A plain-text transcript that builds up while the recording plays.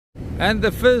And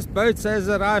the first boat has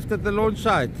arrived at the launch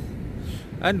site.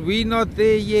 And we're not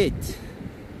there yet.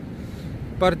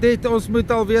 Pardette, ons moet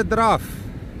alweer draf.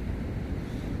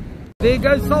 There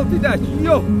goes Salty Dutch.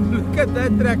 Yo, look at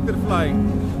that tractor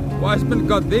flying. Wiseman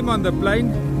got them on the plane.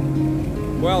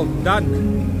 Well done.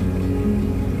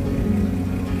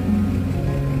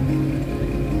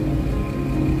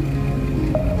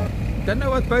 Don't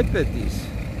know what boat that is.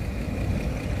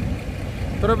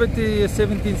 Probably a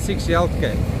 17.6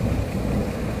 Jaluka.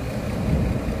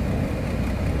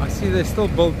 I see they still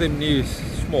build them new,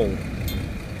 small.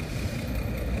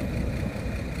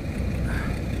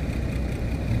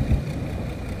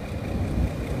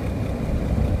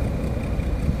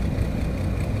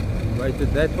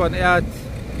 Waited that one out.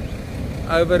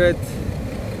 Over it.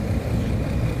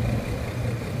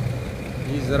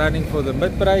 He's running for the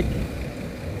mid brake.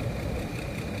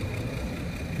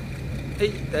 Hey,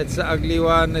 that's the ugly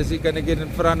one. Is he going to get in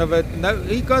front of it? No,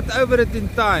 he got over it in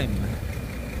time.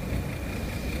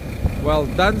 Well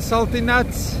done, Salty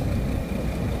Nuts.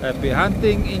 Happy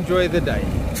hunting. Enjoy the day.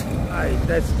 Aye,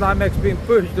 that's Climax being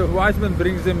pushed. The Wiseman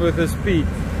brings them with a speed.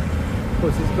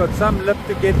 Because he's got some lip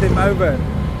to get them over.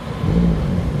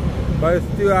 Both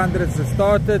 200s are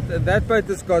started, and that boat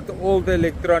has got all the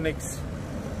electronics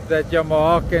that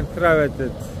Yamaha can throw at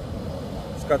it.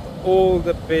 It's got all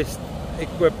the best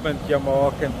equipment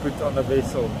Yamaha can put on a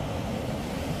vessel.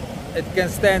 It can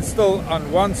stand still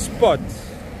on one spot.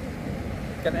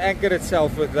 It can anchor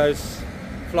itself with those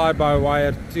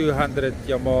fly-by-wire 200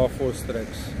 Yamaha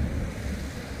 4-strokes.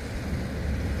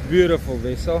 Beautiful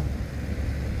vessel.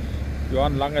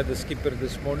 Johan Lange, the skipper,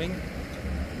 this morning.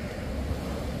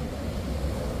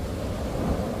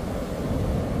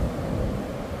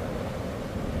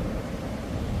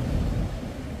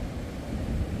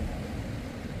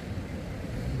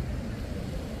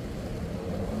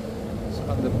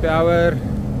 On the power,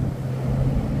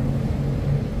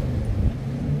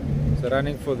 so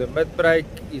running for the mid brake.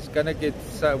 He's gonna get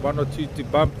one or two to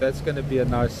bump. That's gonna be a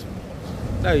nice.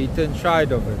 No, he turned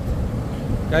side of it.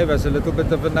 Gave us a little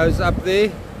bit of a nose up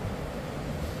there.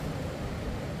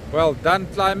 Well done,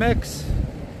 Climax.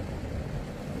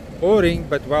 Boring,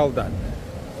 but well done.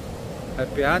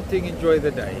 Happy hunting. Enjoy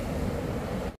the day.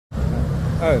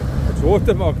 Oh, it's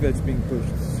Watermark that's being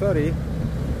pushed. Sorry.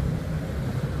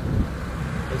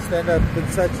 Stand up in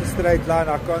such a straight line,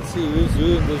 I can't see who's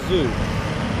who in the zoo.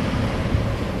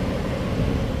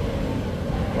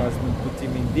 Wiseman put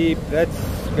him in deep. That's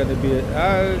going to be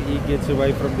oh, he gets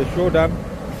away from the shore dump.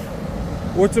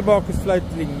 Watermark is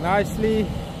floating nicely.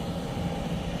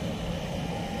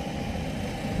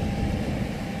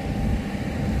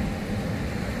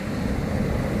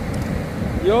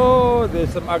 Yo, there's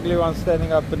some ugly ones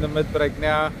standing up in the mid break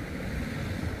now.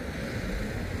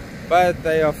 But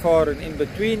they are far and in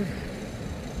between.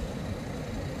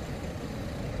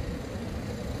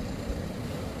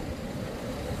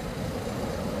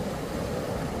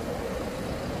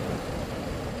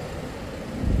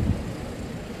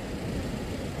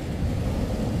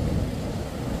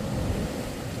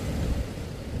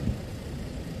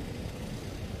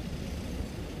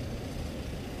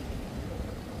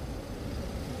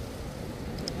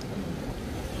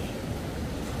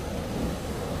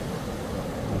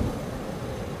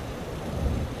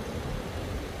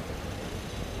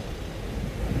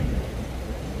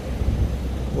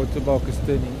 Watermark is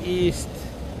turning east.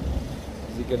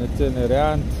 Is he going to turn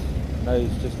around? No,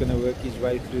 he's just going to work his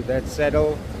way through that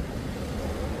saddle.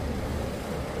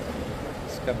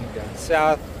 He's coming down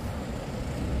south.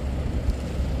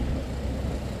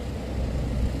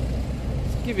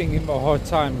 It's giving him a hard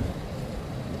time.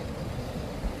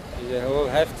 He will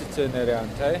have to turn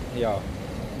around, eh? Yeah.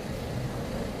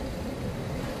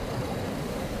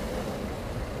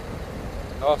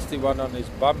 Nasty one on his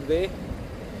bum there.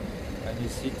 And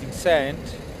he's hitting sand,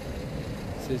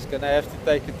 so he's going to have to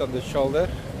take it on the shoulder.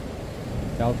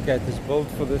 Hellcat is built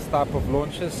for this type of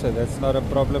launches, so that's not a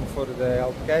problem for the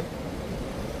Hellcat.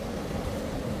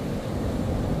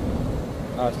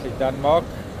 Nicely done, Mark.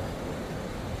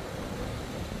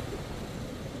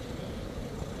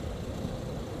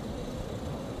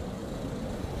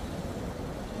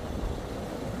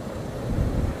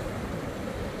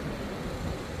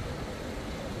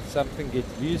 Something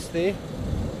gets loose there.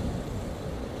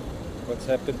 What's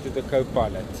happened to the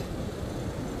co-pilot?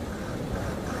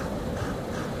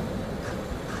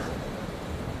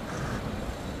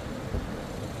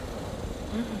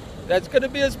 That's going to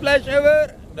be a splash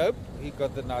over. Nope, he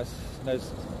got the nice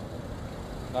nose,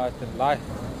 nice and light.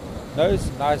 Nose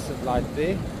nice and light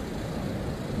there.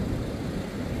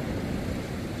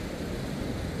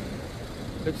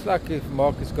 Looks like if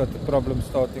Mark has got the problem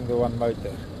starting the one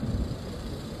motor.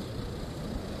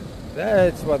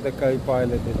 That's what the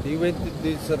co-pilot did. He went to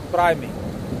do some priming.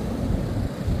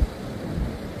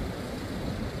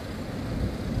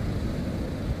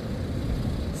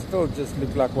 Still just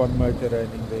look like one motor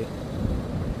running there.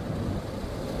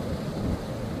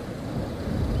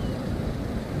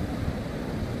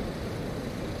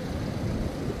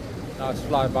 Nice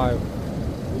flyby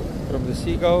from the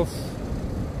seagulls.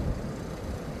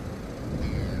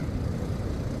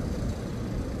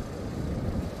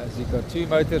 As he got two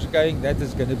motors going, that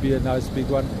is going to be a nice big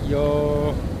one.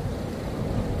 Yo,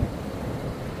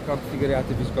 can't figure out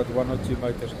if he's got one or two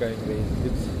motors going there.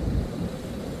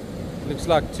 Looks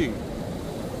like two.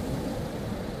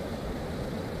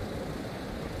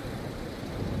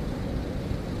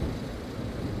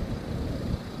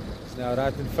 It's now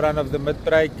right in front of the mid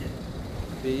brake.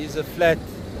 There is a flat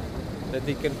that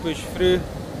he can push through.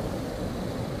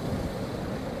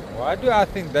 Why do I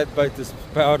think that boat is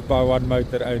powered by one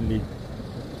motor only?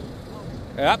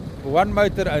 Yep, one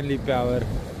motor only power.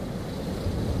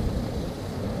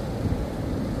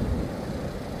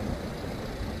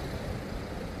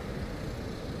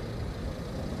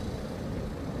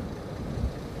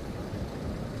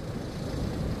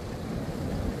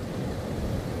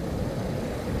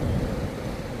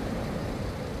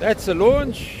 That's a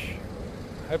launch.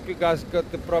 Hope you guys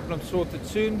got the problem sorted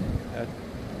soon.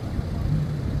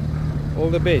 All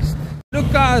the best.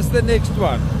 Look guys, the next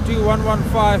one.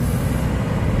 2115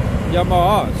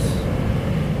 Yamahas.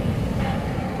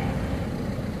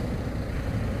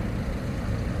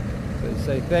 So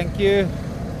say thank you.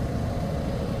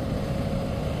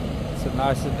 It's a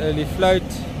nice and early float.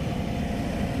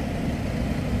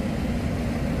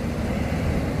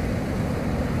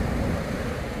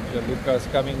 Jaluka's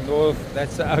coming north.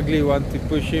 That's an ugly one to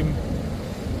push him.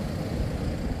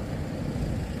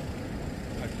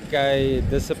 Okay,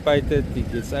 dissipated. He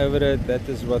gets over it. That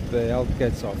is what the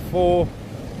Hellcats are for.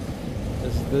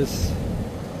 Is this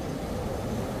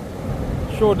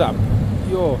shore dump?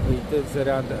 Yo, he turns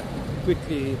around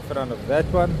quickly in front of that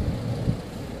one,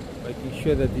 making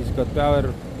sure that he's got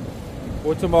power.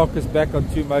 Watermark is back on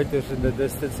two motors in the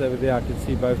distance over there. I can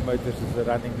see both motors are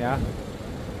running now.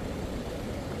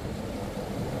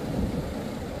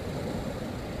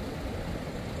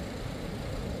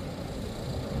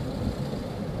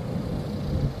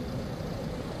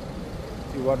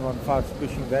 T115's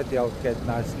pushing that Hellcat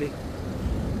nicely.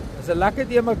 It's a lucky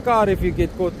dear car if you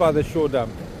get caught by the shore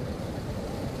dump.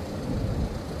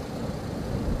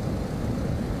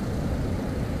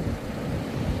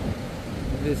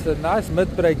 There's a nice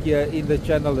mid-brake here in the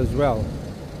channel as well.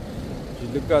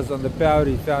 Jaluka's on the power,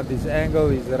 he found his angle,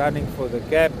 he's running for the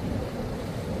gap.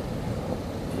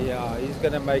 Yeah, he's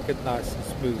gonna make it nice and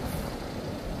smooth.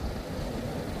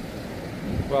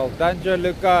 Well done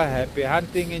Jaluka, happy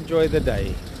hunting, enjoy the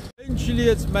day. Eventually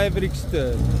it's Maverick's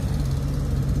turn.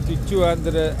 To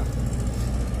 200,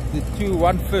 the two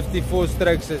 154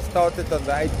 strokes that started on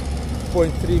the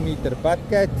 8.3 meter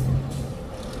Pardette.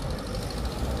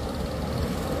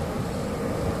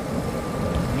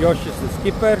 Josh is the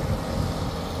skipper.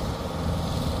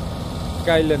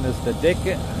 Kylan is the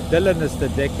Dylan is the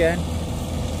deckhand.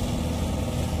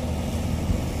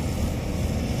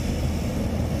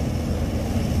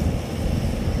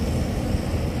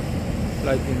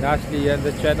 Floating nicely here in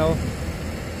the channel.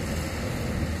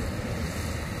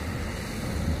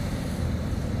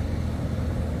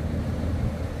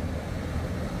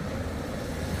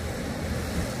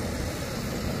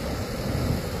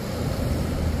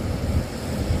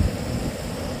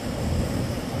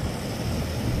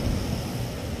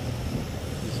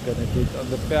 Gonna get on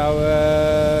the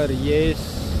power, yes.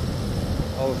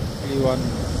 Hopefully one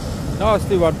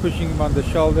nasty one pushing him on the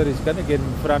shoulder. He's gonna get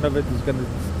in front of it. He's gonna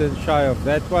turn shy of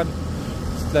that one.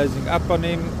 It's closing up on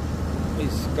him.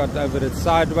 He's got over it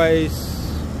sideways.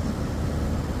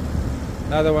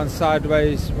 Another one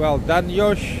sideways. Well done,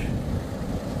 Josh.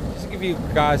 Just to give you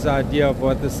guys an idea of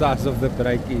what the size of the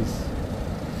brake is.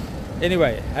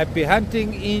 Anyway, happy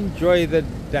hunting, enjoy the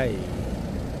day.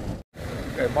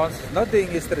 Okay, Mons is not doing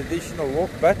his traditional walk,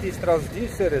 but his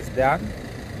transducer is down.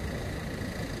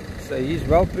 So he's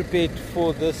well prepared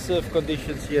for the surf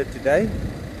conditions here today.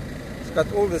 He's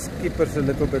got all the skippers a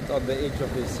little bit on the edge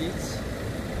of their seats.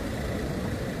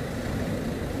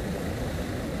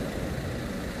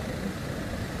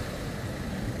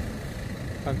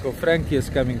 Uncle Frankie is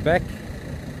coming back.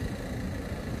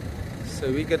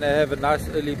 So we're going to have a nice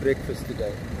early breakfast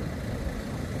today.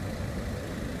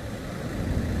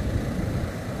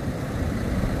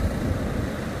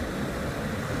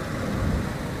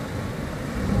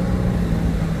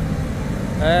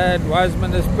 And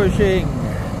Wiseman is pushing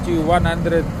to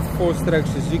 100 4-stroke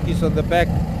Suzuki's on the back.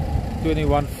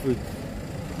 21 foot.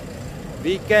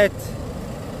 V-Cat,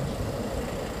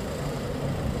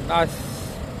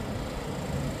 nice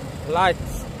light,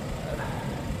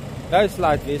 nice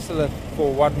light vessel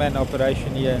for one-man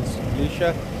operation here in St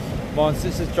Lucia. Mons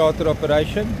is a charter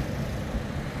operation,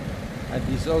 and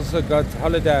he's also got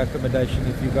holiday accommodation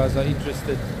if you guys are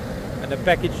interested in a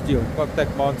package deal.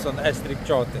 Contact Mons on Astrix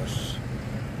Charters.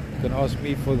 You can ask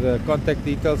me for the contact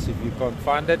details. If you can't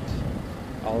find it,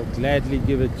 I'll gladly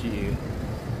give it to you.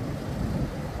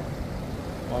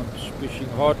 Mons pushing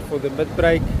hard for the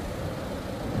mid-brake.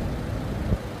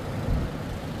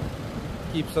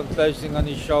 Keeps on closing on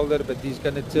his shoulder, but he's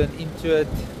going to turn into it.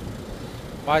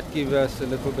 Might give us a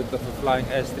little bit of a flying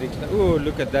Astrix. Oh,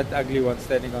 look at that ugly one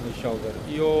standing on his shoulder.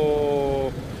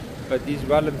 Yo, but he's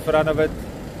well in front of it.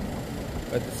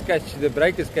 But the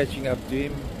brake is catching up to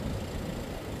him.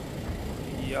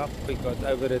 Yup, we got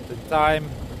over it in time.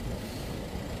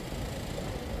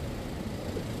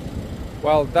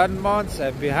 Well done, Mons.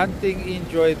 Happy hunting.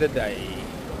 Enjoy the day.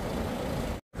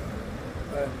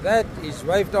 And that is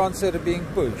wave dancer being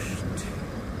pushed.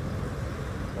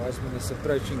 Wiseman is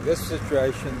approaching this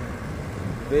situation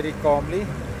very calmly,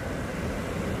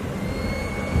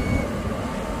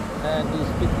 and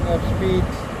he's picking up speed.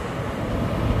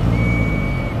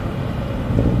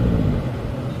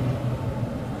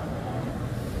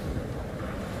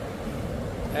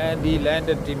 And he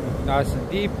landed him nice and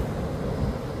deep.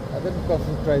 I didn't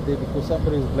concentrate there because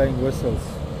somebody was blowing whistles.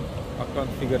 I can't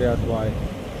figure out why.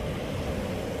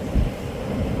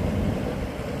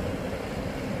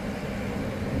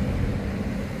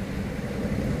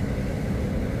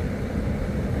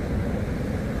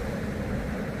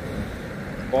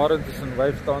 Pardette is on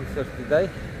wave dancer today.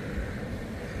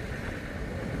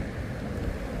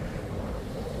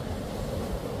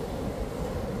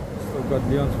 Still got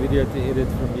Leon's video to edit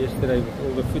from yesterday with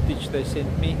all the footage they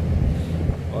sent me.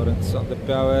 Pardette's on the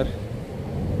power.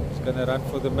 It's gonna run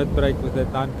for the mid-brake with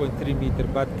that 9.3 meter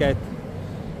butt cat.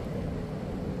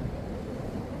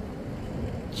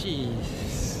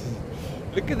 Jeez,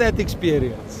 look at that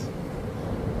experience.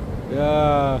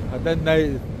 Yeah, I don't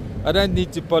know. I don't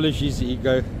need to polish his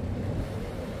ego.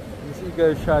 His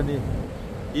ego is shiny.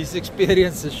 His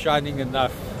experience is shining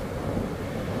enough.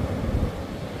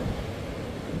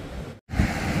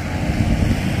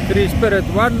 Three Spirit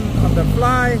 1 on the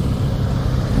fly.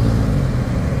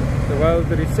 The Wild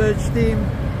Research Team.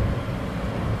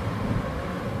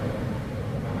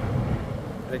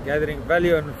 They're gathering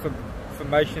value and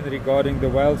information regarding the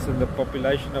whales and the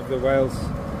population of the whales.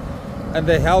 And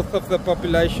the health of the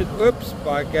population, oops,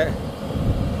 by getting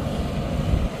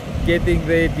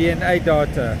their DNA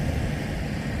data.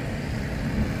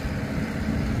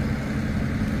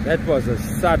 That was a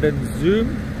sudden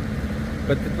zoom,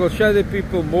 but it will show the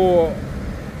people more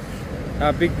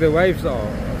how big the waves are.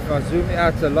 If I zoom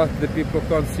out a lot, the people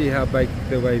can't see how big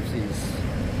the waves is.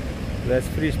 That's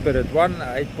Free Spirit 1,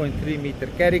 8.3 meter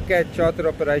carry cat, charter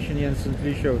operation here in St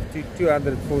Lucia with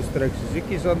 204 stroke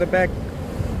Suzuki's on the back.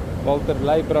 Walter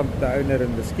Leibramp, the owner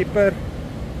and the skipper.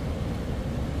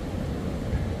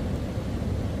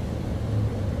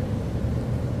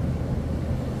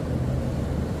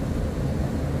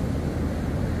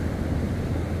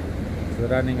 So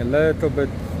running a little bit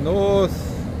north,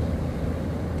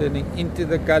 turning into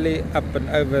the gully, up and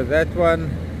over that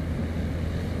one.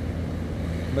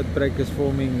 Mid-brake is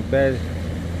forming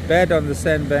bad on the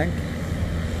sandbank.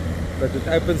 But it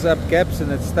opens up gaps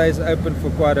and it stays open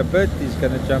for quite a bit. He's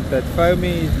going to jump that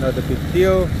foamy, it's not a big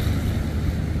deal.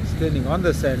 He's turning on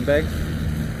the sandbank.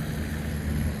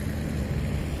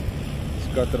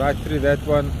 He's got right through that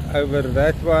one, over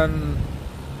that one.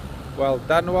 Well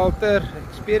done, Walter.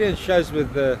 Experience shows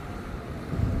with the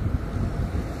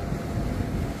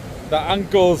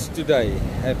uncles today.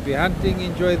 Happy hunting,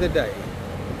 enjoy the day.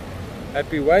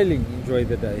 Happy whaling, enjoy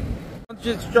the day.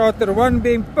 Conscious Charter 1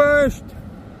 being pushed.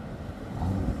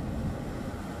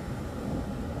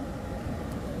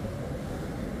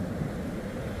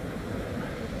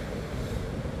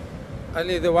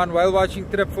 Only the one whale watching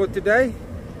trip for today.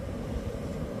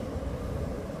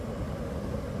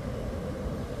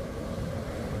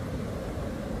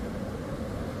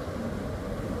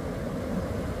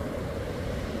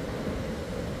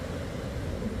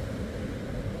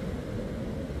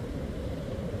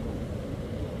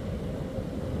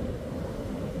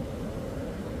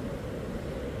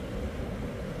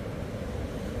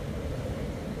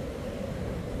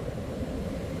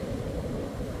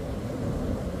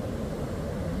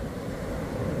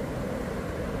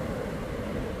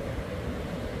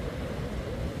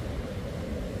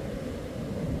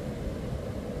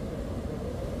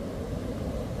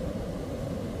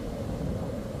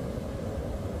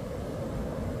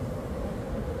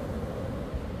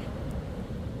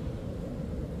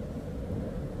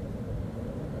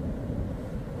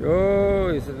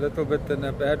 Oh, he's a little bit in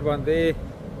a bad one there.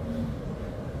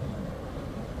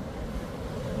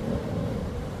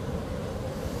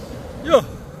 Yo,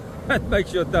 that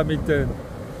makes your tummy turn.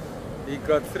 He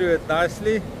got through it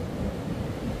nicely.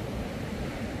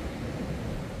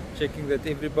 Checking that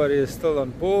everybody is still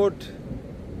on board.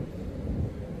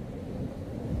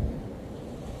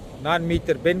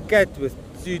 9-meter Bencat with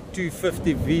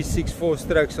 250 V6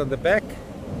 4-strokes on the back.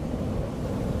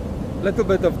 Little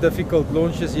bit of difficult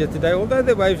launches here today, although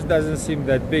the waves doesn't seem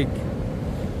that big.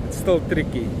 It's still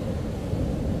tricky.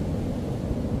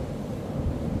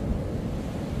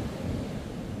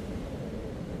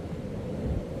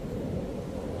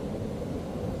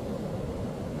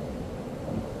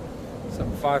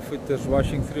 Some 5-footers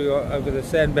washing through over the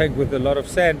sandbank with a lot of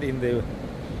sand in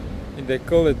their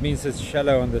keel. It means it's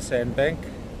shallow on the sandbank.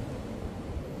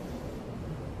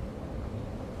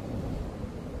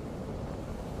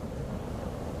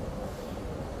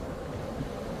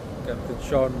 Captain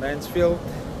Sean Mansfield.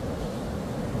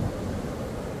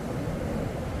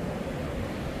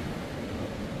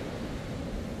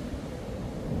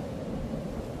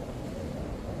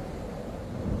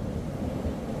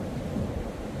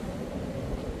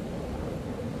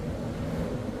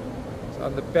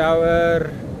 On the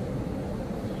power,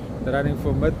 running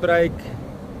for mid-break.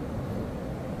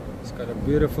 It's got a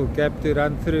beautiful gap to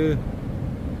run through.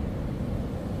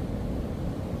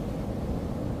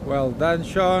 Well done,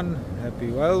 Sean.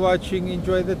 Happy whale watching.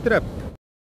 Enjoy the trip.